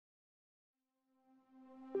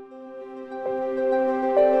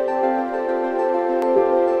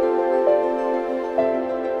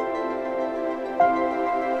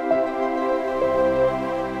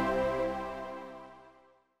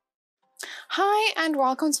Hi and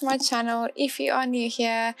welcome to my channel. If you are new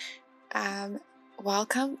here,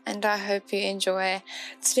 welcome and I hope you enjoy.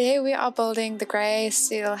 Today we are building the grey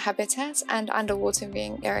seal habitat and underwater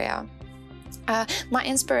viewing area. My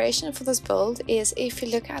inspiration for this build is, if you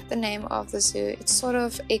look at the name of the zoo, it sort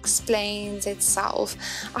of explains itself.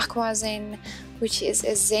 Aquazen, which is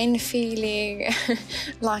a zen feeling,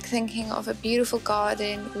 like thinking of a beautiful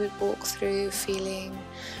garden we would walk through feeling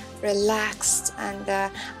relaxed, and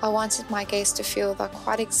I wanted my guests to feel the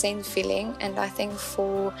aquatic zen feeling. And I think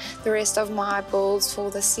for the rest of my builds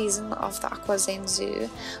for the season of the Aquazen Zoo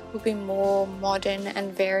will be more modern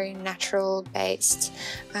and very natural based.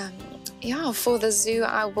 For the zoo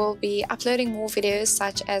I will be uploading more videos,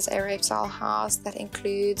 such as a reptile house that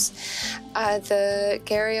includes the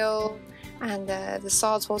gharial and the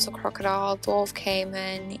saltwater crocodile, dwarf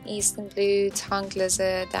caiman, eastern blue tongued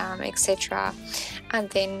lizard, etc. And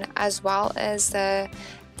then as well as the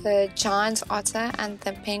giant otter and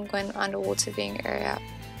the penguin underwater viewing area.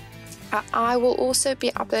 I will also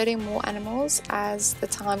be uploading more animals as the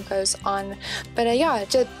time goes on. But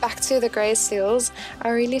just back to the grey seals. I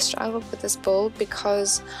really struggled with this build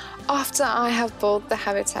because after I have built the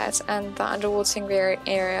habitat and the underwater viewing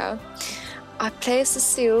area, I placed the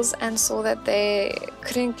seals and saw that they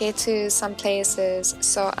couldn't get to some places,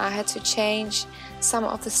 so I had to change some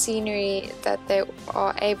of the scenery that they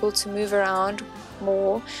are able to move around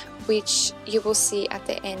more, which you will see at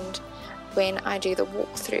the end when I do the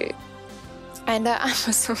walkthrough. And I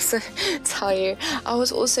must also tell you, I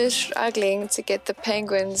was also struggling to get the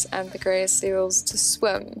penguins and the grey seals to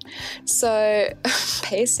swim. So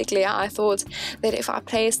basically I thought that if I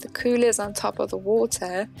placed the coolers on top of the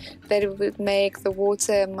water, that it would make the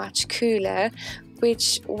water much cooler,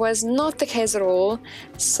 which was not the case at all.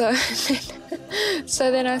 So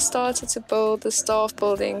then I started to build the staff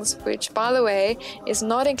buildings, which by the way is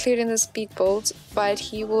not included in the speed build,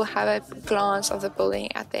 but you will have a glance of the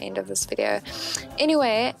building at the end of this video.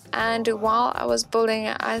 Anyway, and while I was building,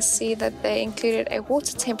 I see that they included a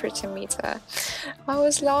water temperature meter. I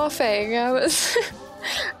was laughing. I was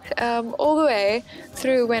all the way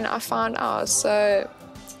through when I found out. So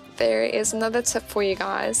there is another tip for you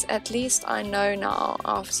guys. At least I know now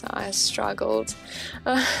after I struggled.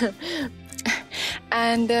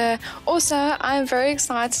 And also I'm very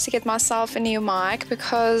excited to get myself a new mic,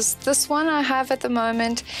 because this one I have at the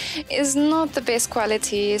moment is not the best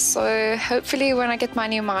quality. So hopefully when I get my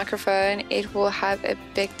new microphone, it will have a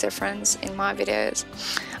big difference in my videos.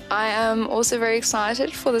 I am also very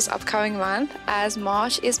excited for this upcoming month, as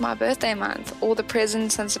March is my birthday month. All the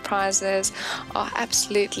presents and surprises are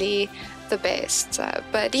absolutely the best.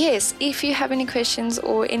 But yes, if you have any questions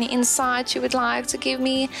or any insight you would like to give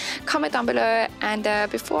me, comment down below. And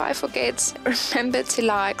before I forget, remember to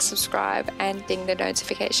like, subscribe and ding the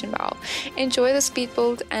notification bell. Enjoy the speed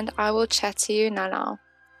build and I will chat to you now.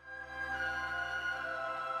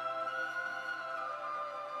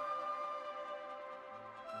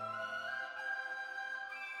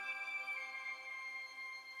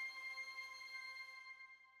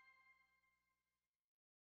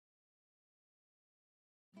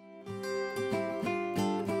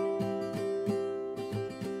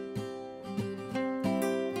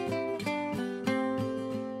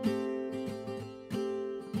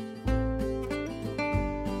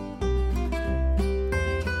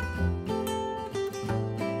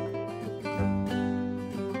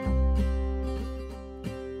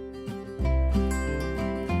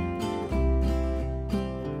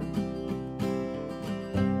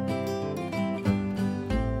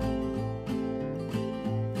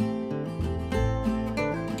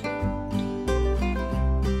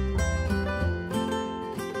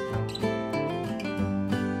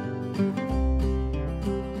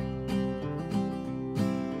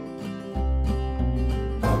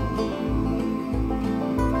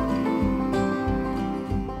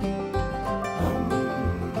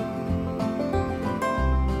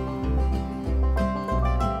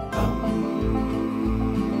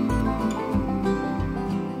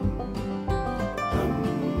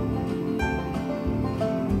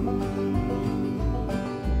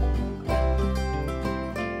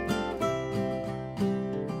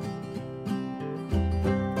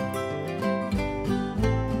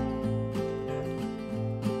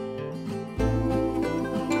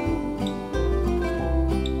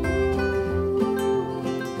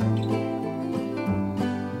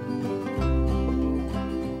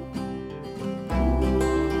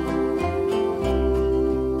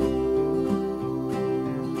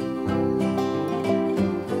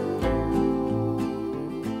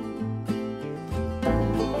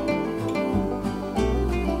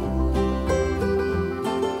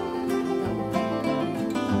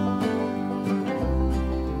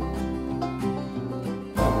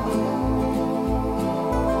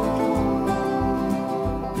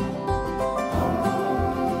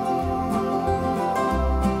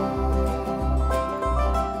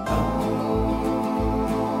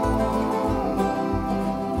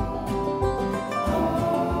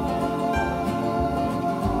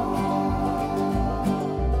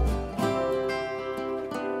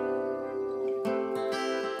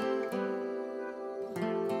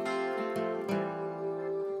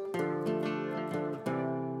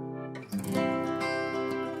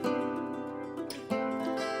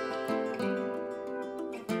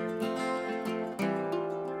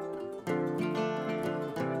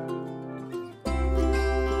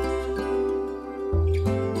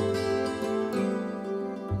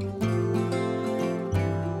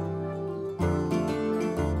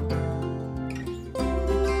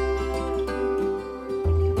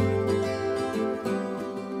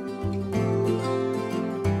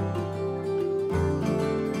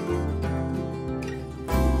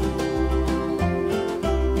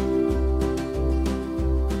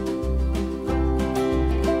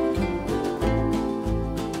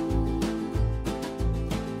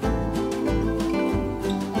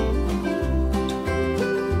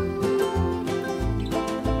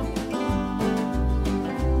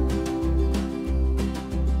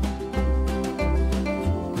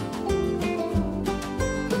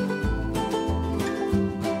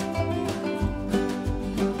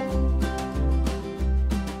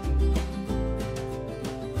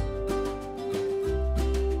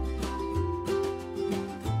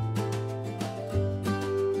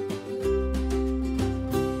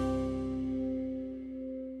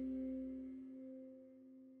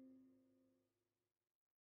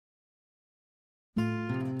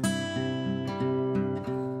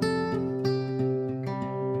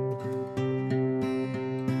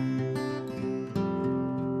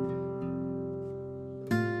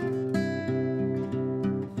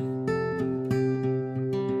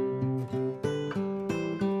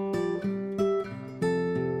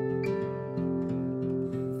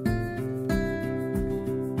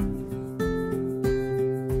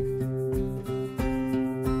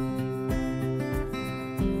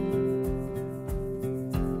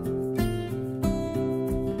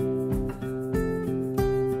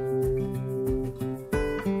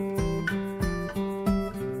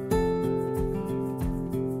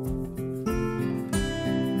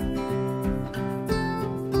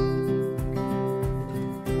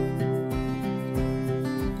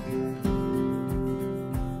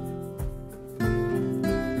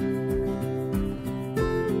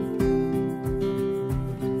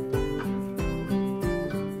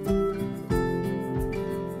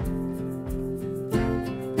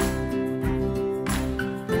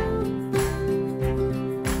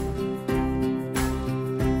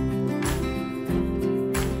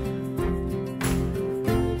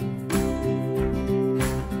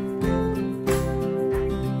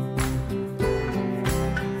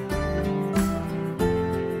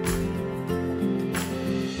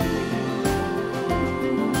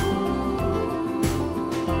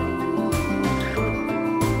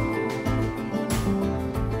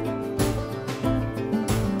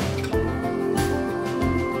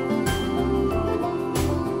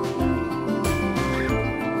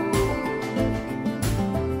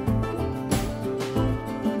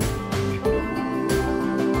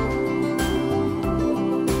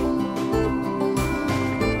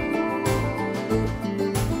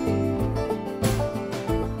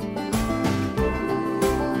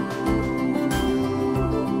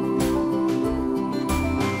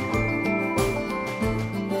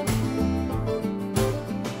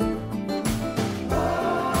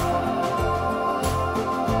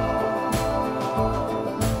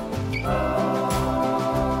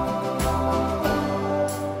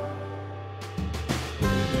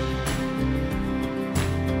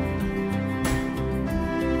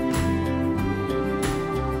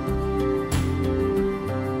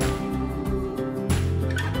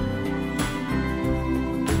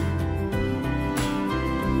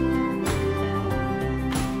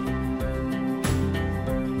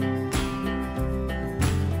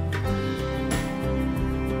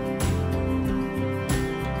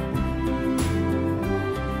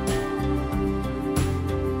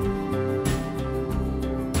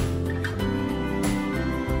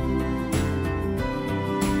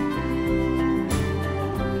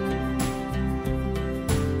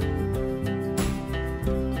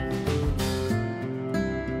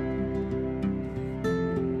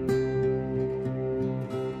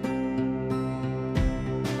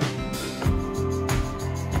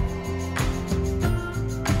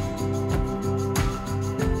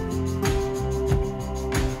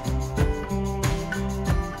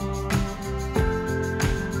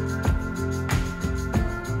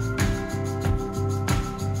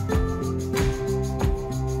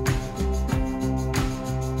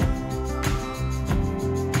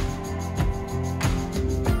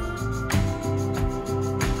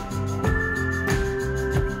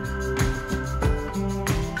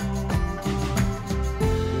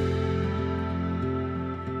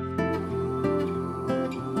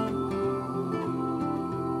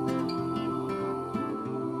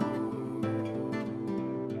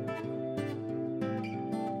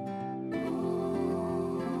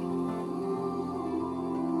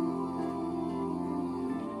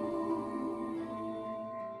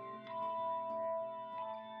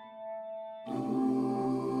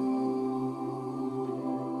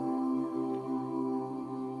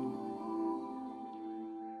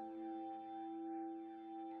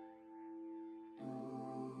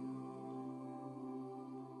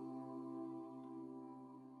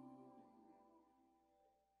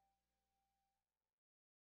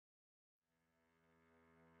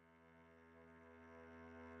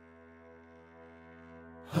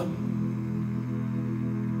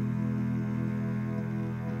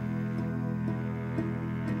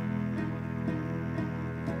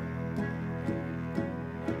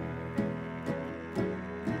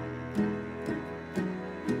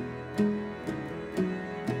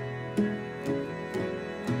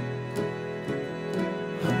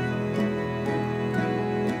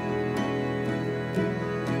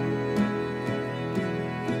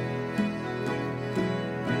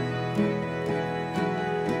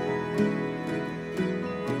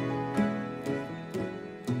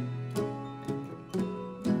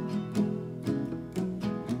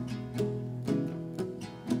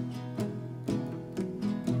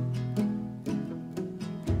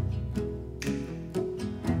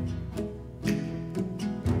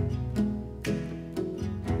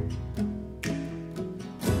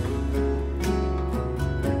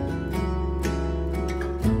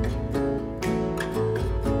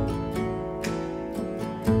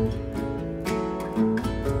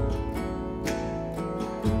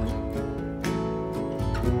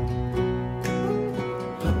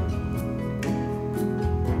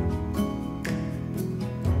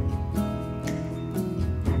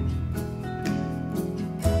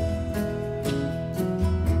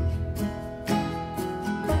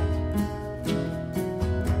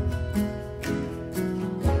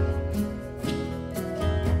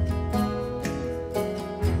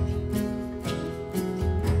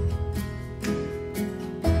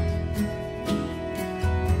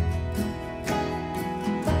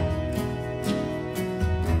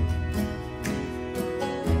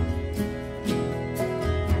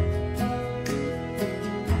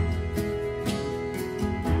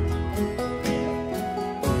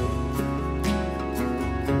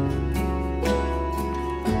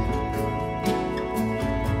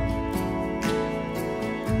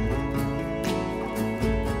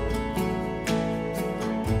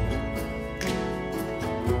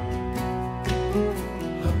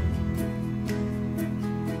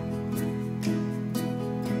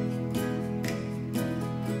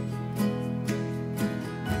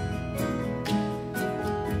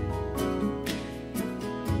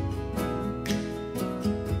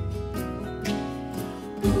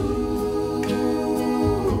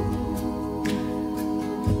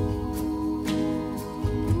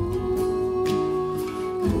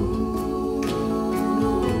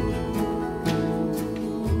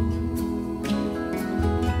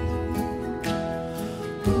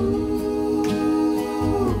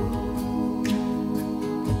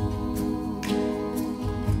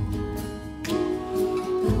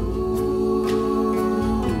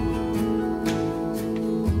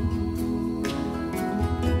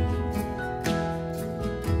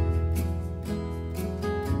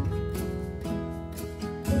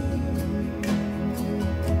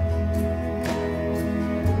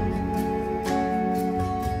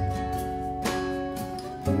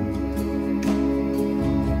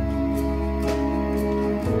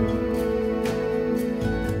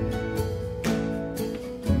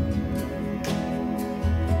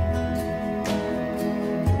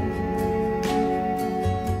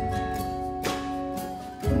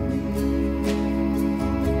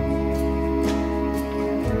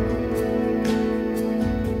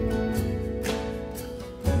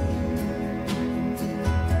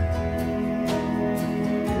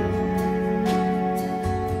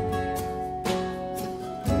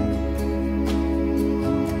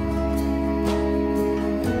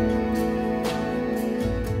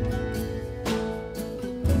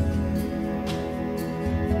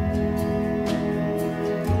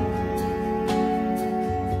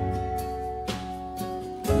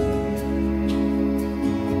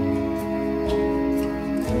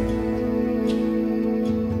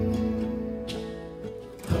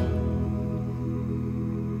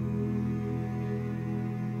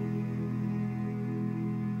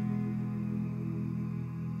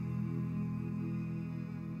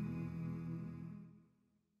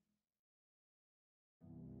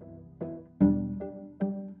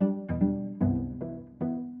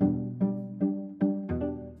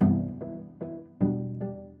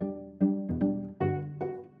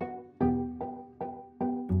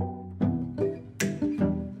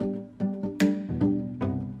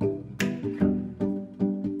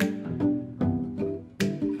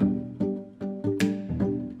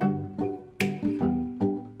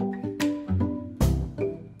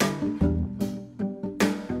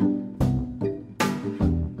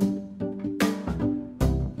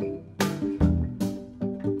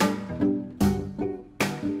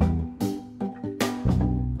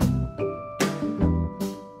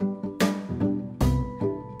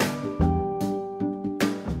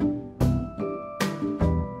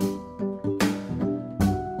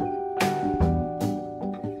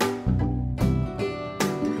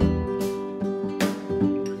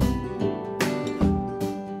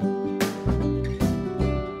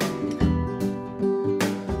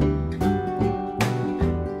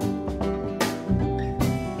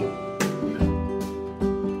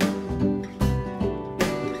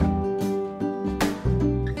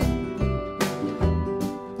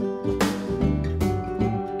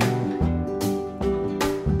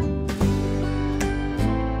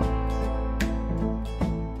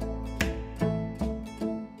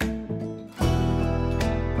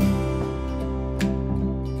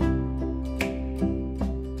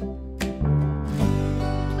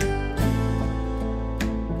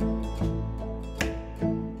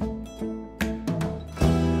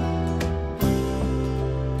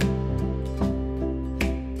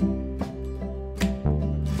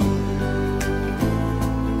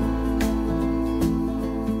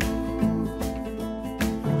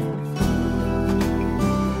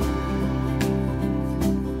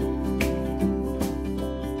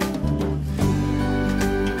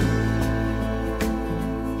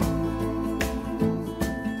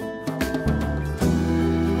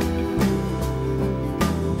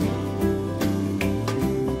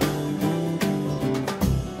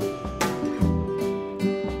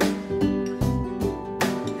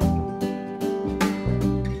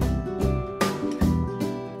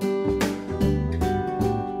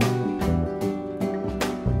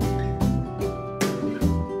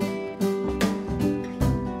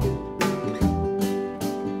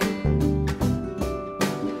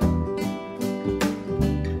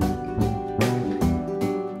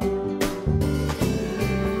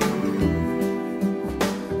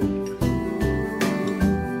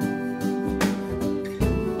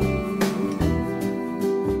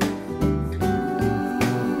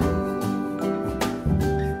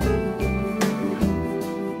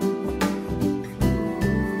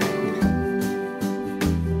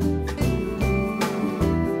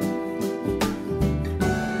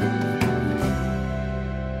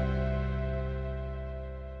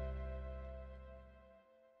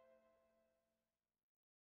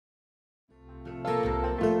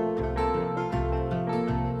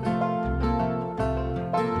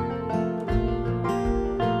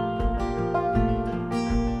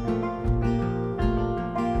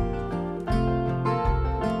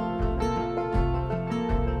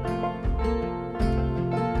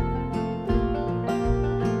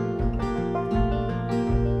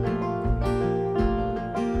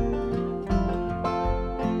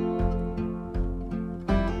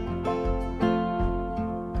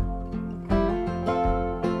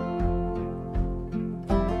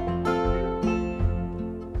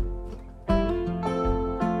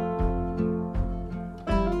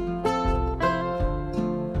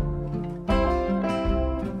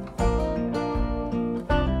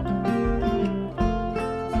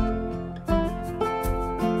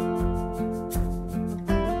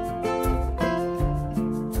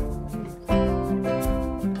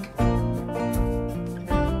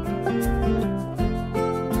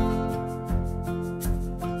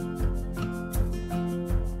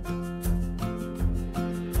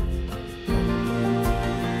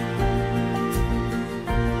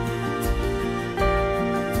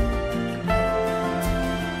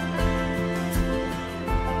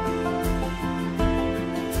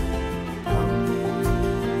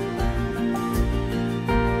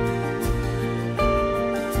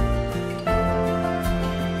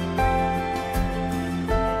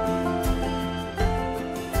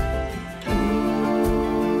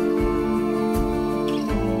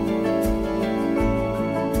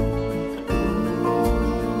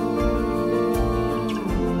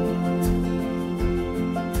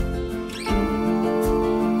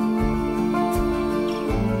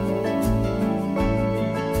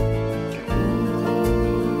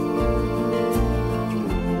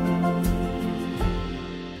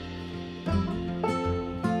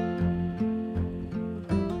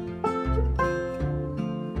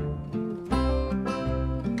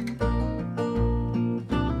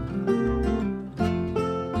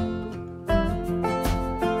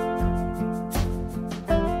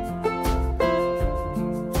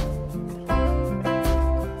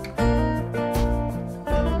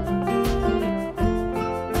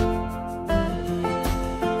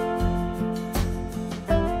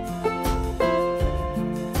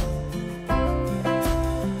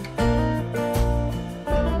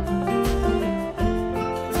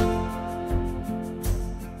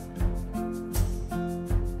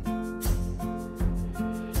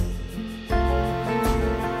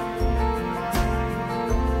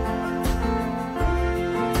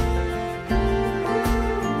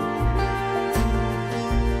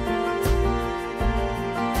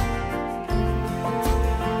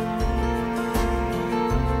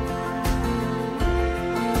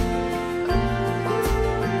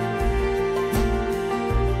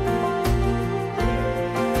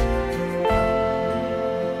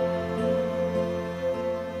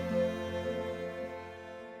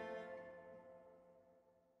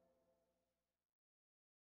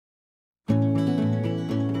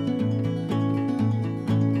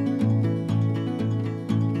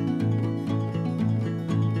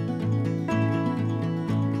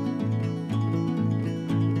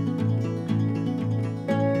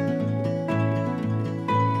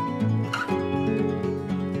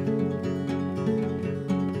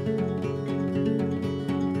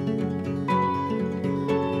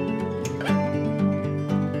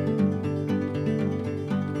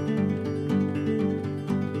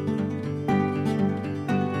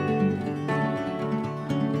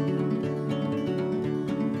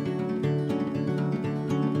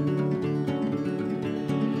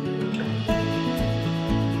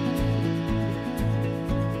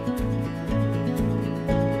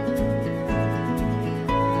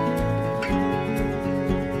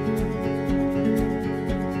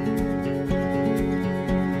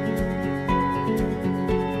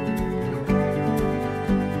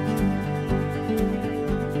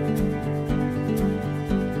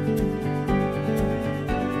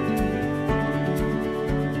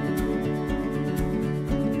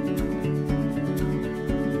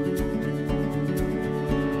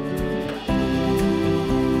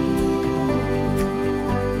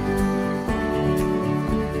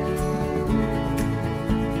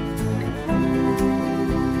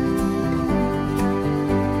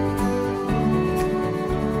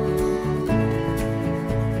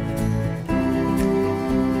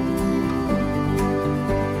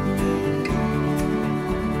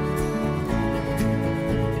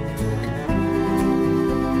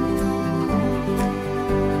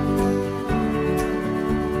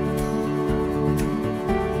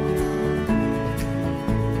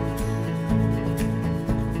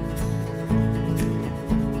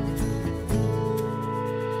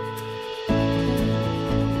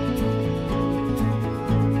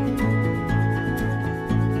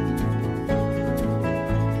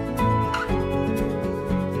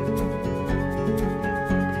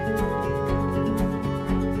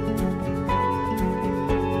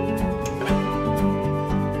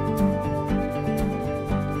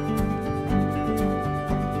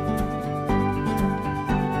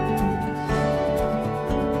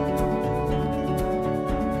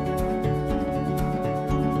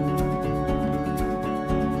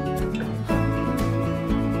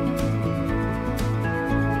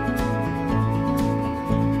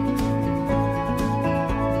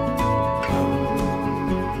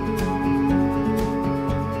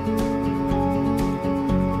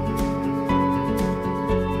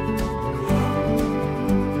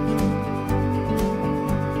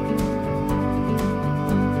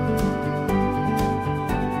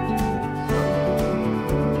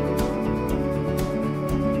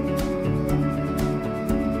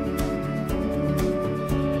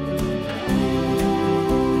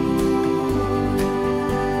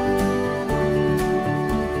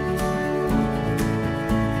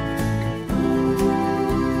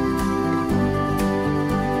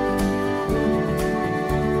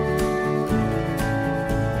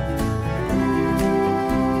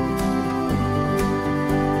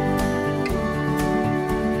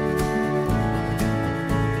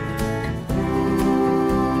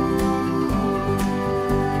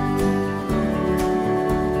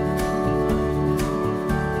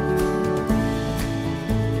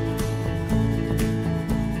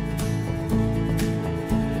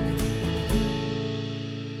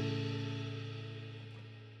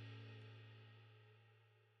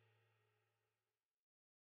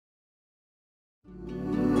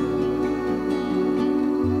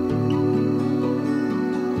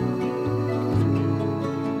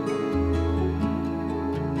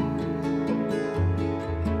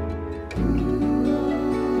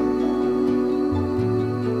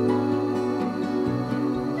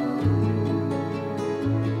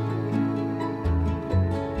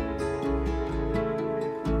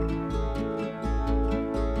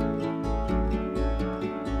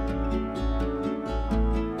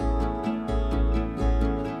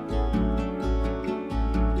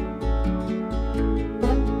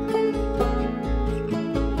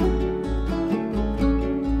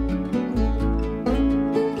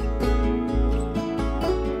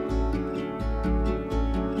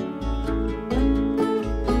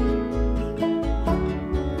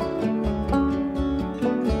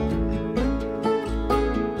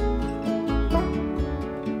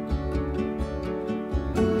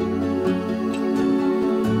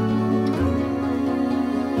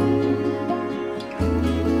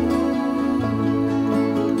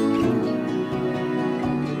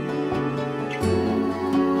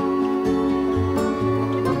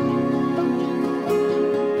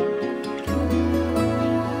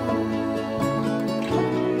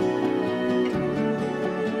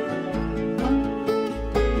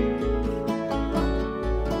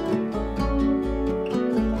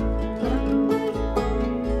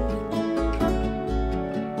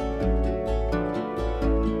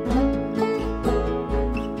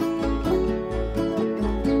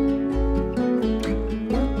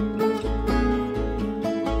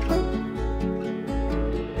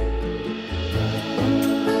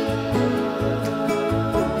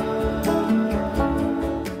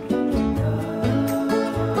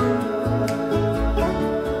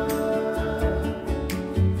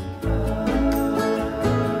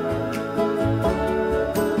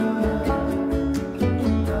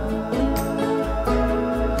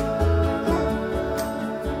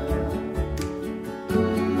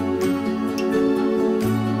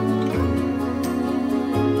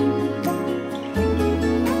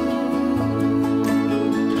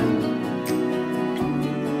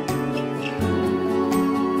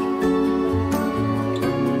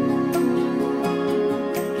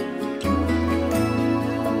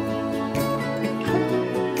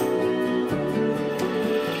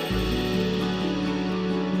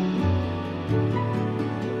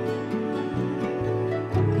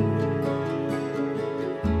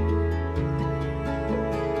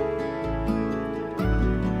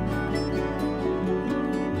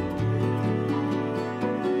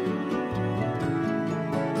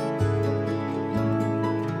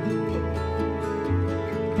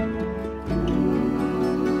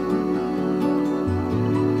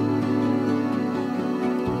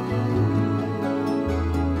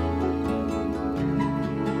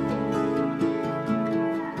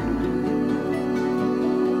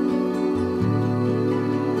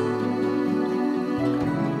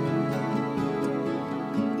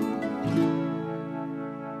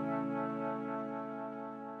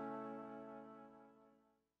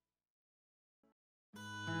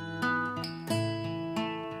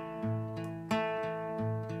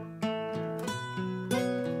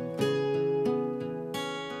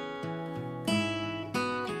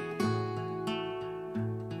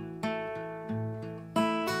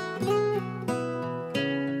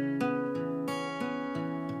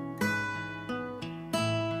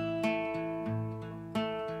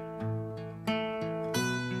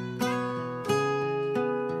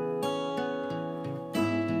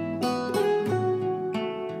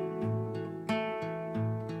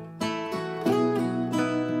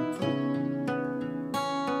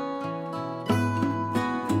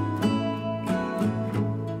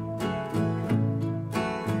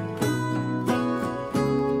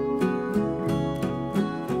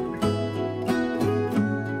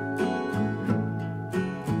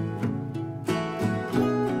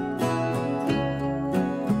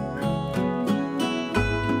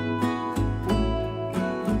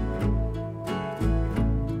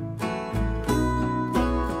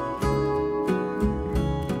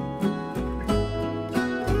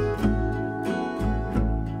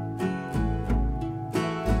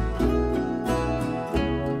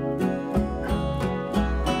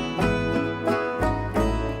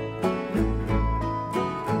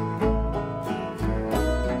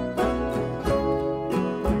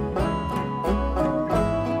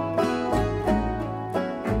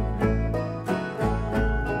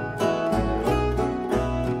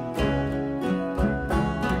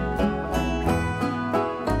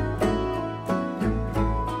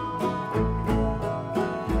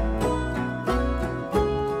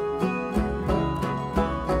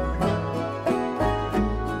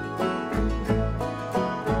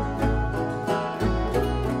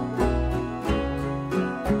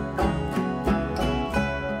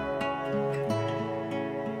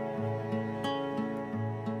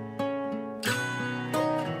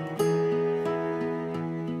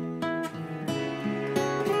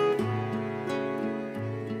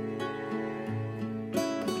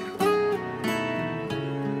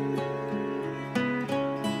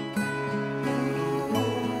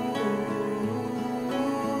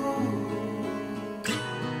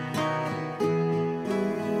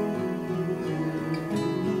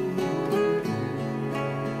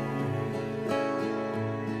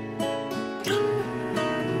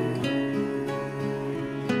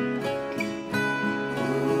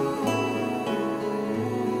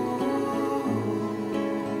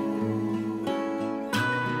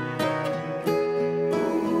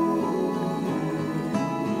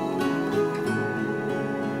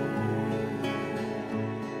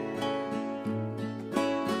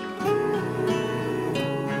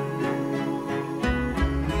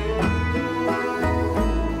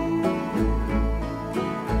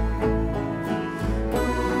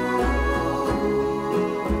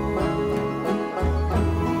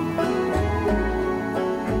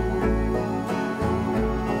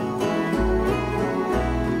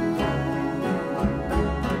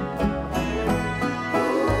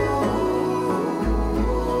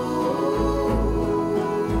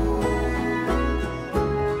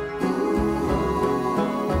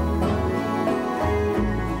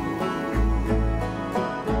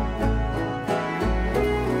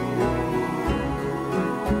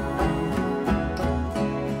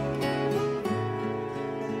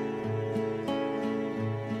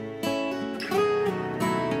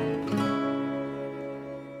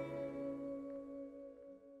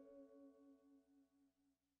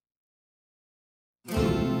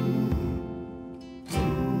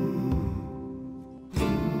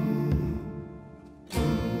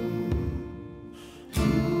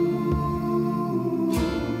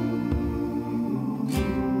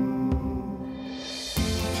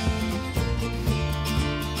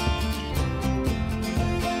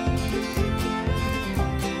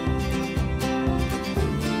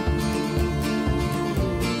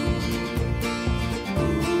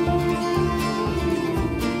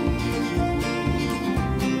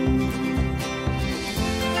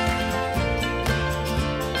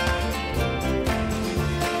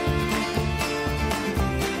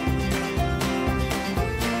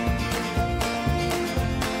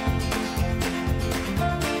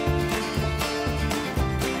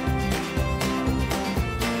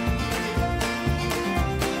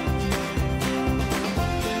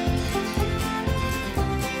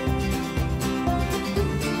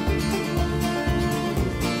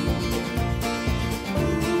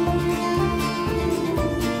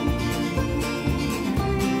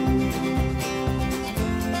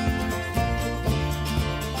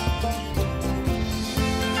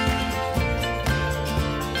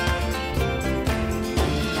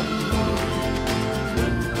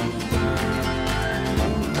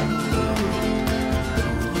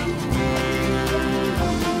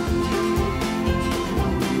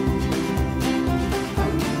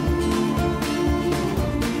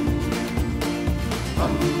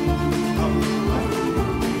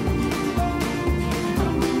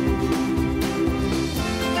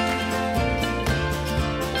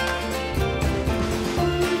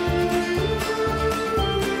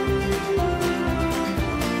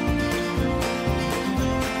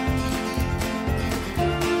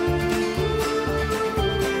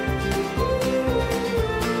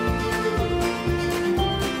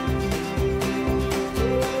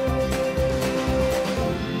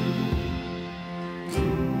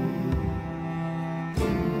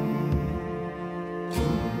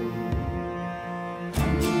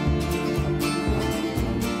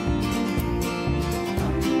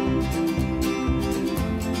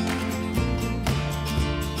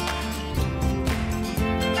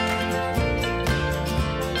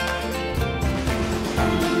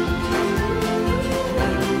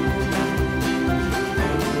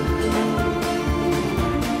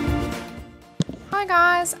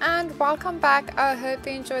 welcome back. I hope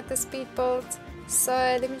you enjoyed the speed build. So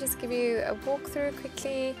let me just give you a walkthrough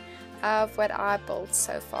quickly of what I built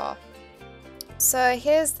so far. So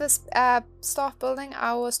here's this staff building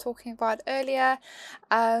I was talking about earlier,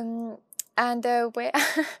 and where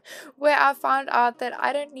where I found out that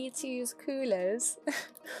I don't need to use coolers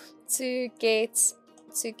to get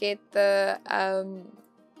the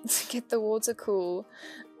water cool,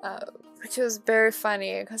 which was very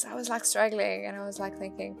funny because I was like struggling and I was like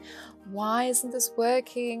thinking, why isn't this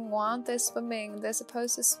working? Why aren't they swimming? They're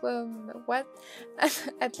supposed to swim. What?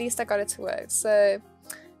 At least I got it to work. So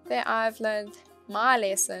there I've learned my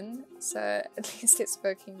lesson. So at least it's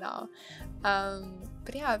working now.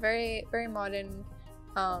 But yeah, very, very modern,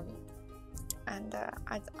 and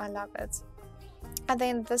I love it. And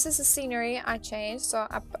then this is the scenery I changed. So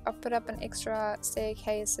I put up an extra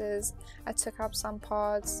staircases. I took up some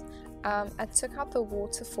parts. I took out the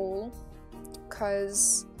waterfall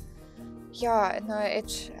because, yeah, no,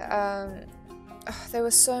 there were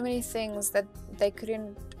so many things that they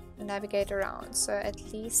couldn't navigate around. So at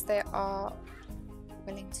least they are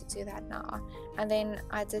willing to do that now. And then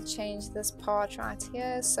I did change this part right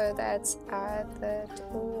here so that the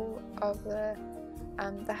tool of the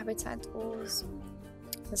habitat tools,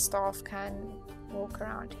 the staff can walk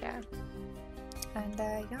around here. And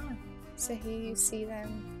yeah, so here you see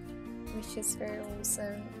them, which is very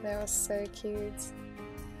awesome. They are so cute,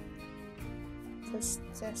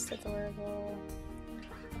 just adorable.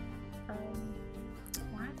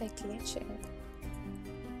 Why are they glitching?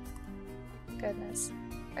 Goodness.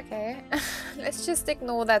 Okay, let's just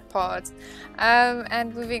ignore that part,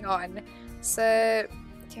 and moving on. So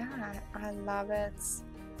yeah, I love it,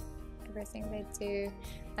 everything they do.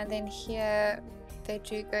 And then here they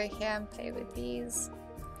do go here and play with these,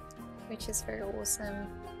 which is very awesome.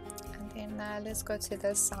 And then let's go to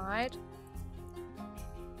this side.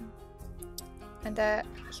 And yeah,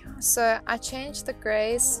 so I changed the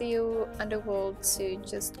grey seal underworld to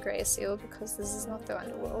just grey seal because this is not the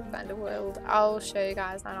underworld. The underworld, I'll show you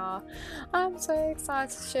guys now. I'm so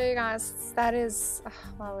excited to show you guys. That is, oh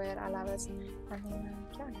my word, I love it. And then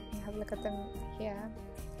yeah, you have a look at them here.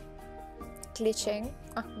 Glitching,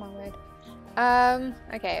 oh my word.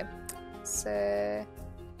 Okay, so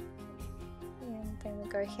and then we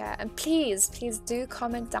go here. And please do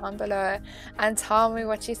comment down below and tell me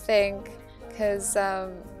what you think. Because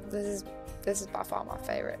this is by far my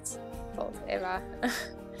favorite build ever.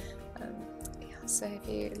 Yeah, so if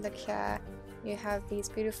you look here, you have these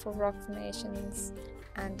beautiful rock formations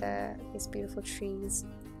and these beautiful trees.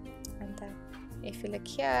 And if you look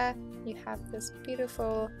here, you have this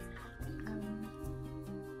beautiful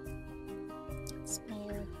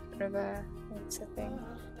small river water thing.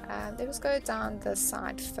 Let's go down this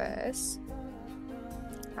side first.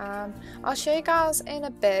 I'll show you guys in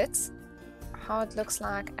a bit how it looks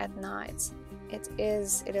like at night. It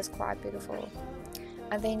is quite beautiful.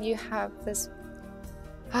 And then you have this,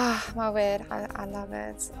 my word, I love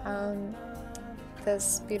it,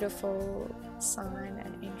 this beautiful sign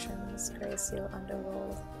and entrance, grey seal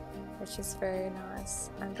underworld, which is very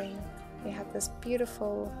nice. And then you have this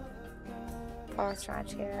beautiful path right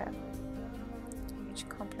here, which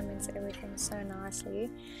complements everything so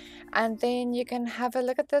nicely. And then you can have a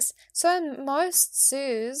look at this. So in most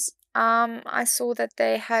zoos, I saw that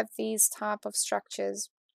they have these type of structures,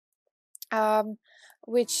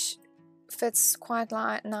 which fits quite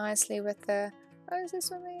nicely with the, oh, is this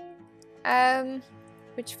swimming?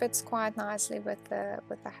 Which fits quite nicely with the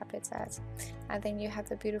habitat. And then you have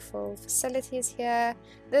the beautiful facilities here.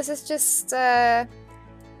 This is just to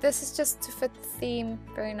fit the theme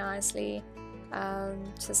very nicely.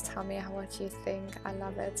 Just tell me what you think. I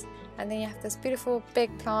love it. And then you have this beautiful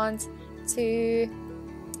big plant to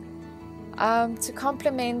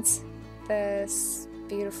complement this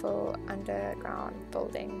beautiful underground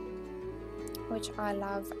building, which I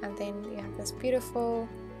love. And then you have this beautiful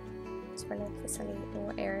toilet facility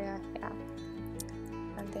or area, yeah.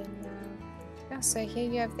 And then yeah, so here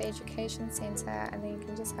you have the education center, and then you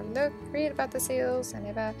can just have a look, read about the seals and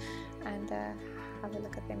have a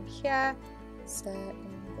look at them here. So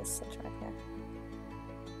in this set right here,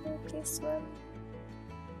 oh, please swim.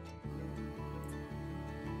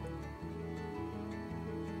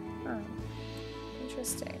 Oh,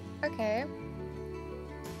 interesting. Okay,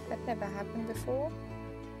 that never happened before.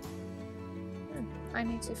 I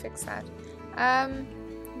need to fix that.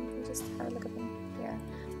 Just have a look at them. Yeah.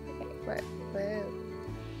 Okay. Whoa.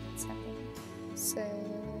 What's happening? So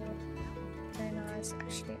very nice,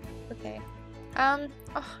 actually. Okay. Oh,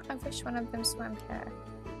 I wish one of them swam here.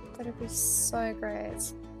 That would be so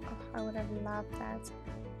great. Oh, I would have loved that.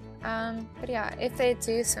 But yeah, if they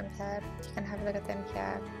do swim here, you can have a look at them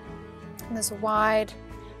here in this wide,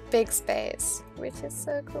 big space, which is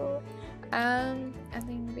so cool. And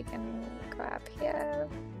then we can go up here.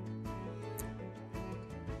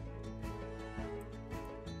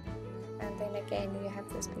 And then again, you have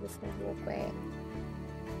this beautiful walkway up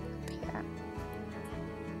here.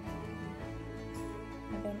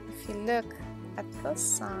 And then if you look at this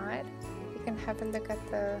side, you can have a look at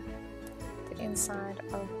the inside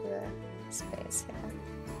of the space here.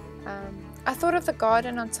 I thought of the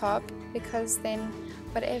garden on top because then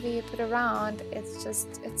whatever you put around, it's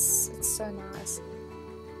just, it's so nice.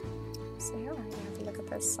 So yeah, you have a look at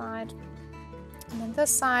this side. And then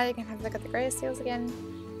this side, you can have a look at the grey seals again.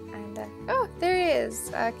 And oh, there he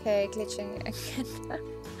is. Okay, glitching again.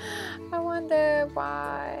 I wonder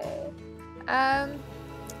why.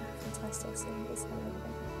 Fantastic. So you just have a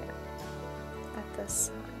look at this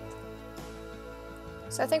side.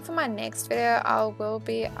 So I think for my next video, I will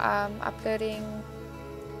be uploading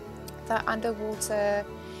the underwater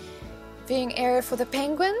viewing area for the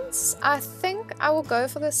penguins. I think I will go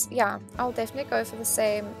for this. Yeah, I'll definitely go for the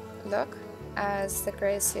same look as the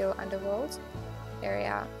grey seal underworld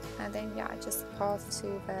area, and then yeah, just the path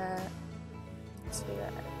to the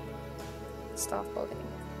staff building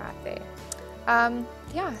right there.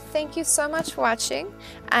 Yeah, thank you so much for watching,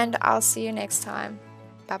 and I'll see you next time.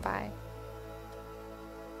 Bye bye.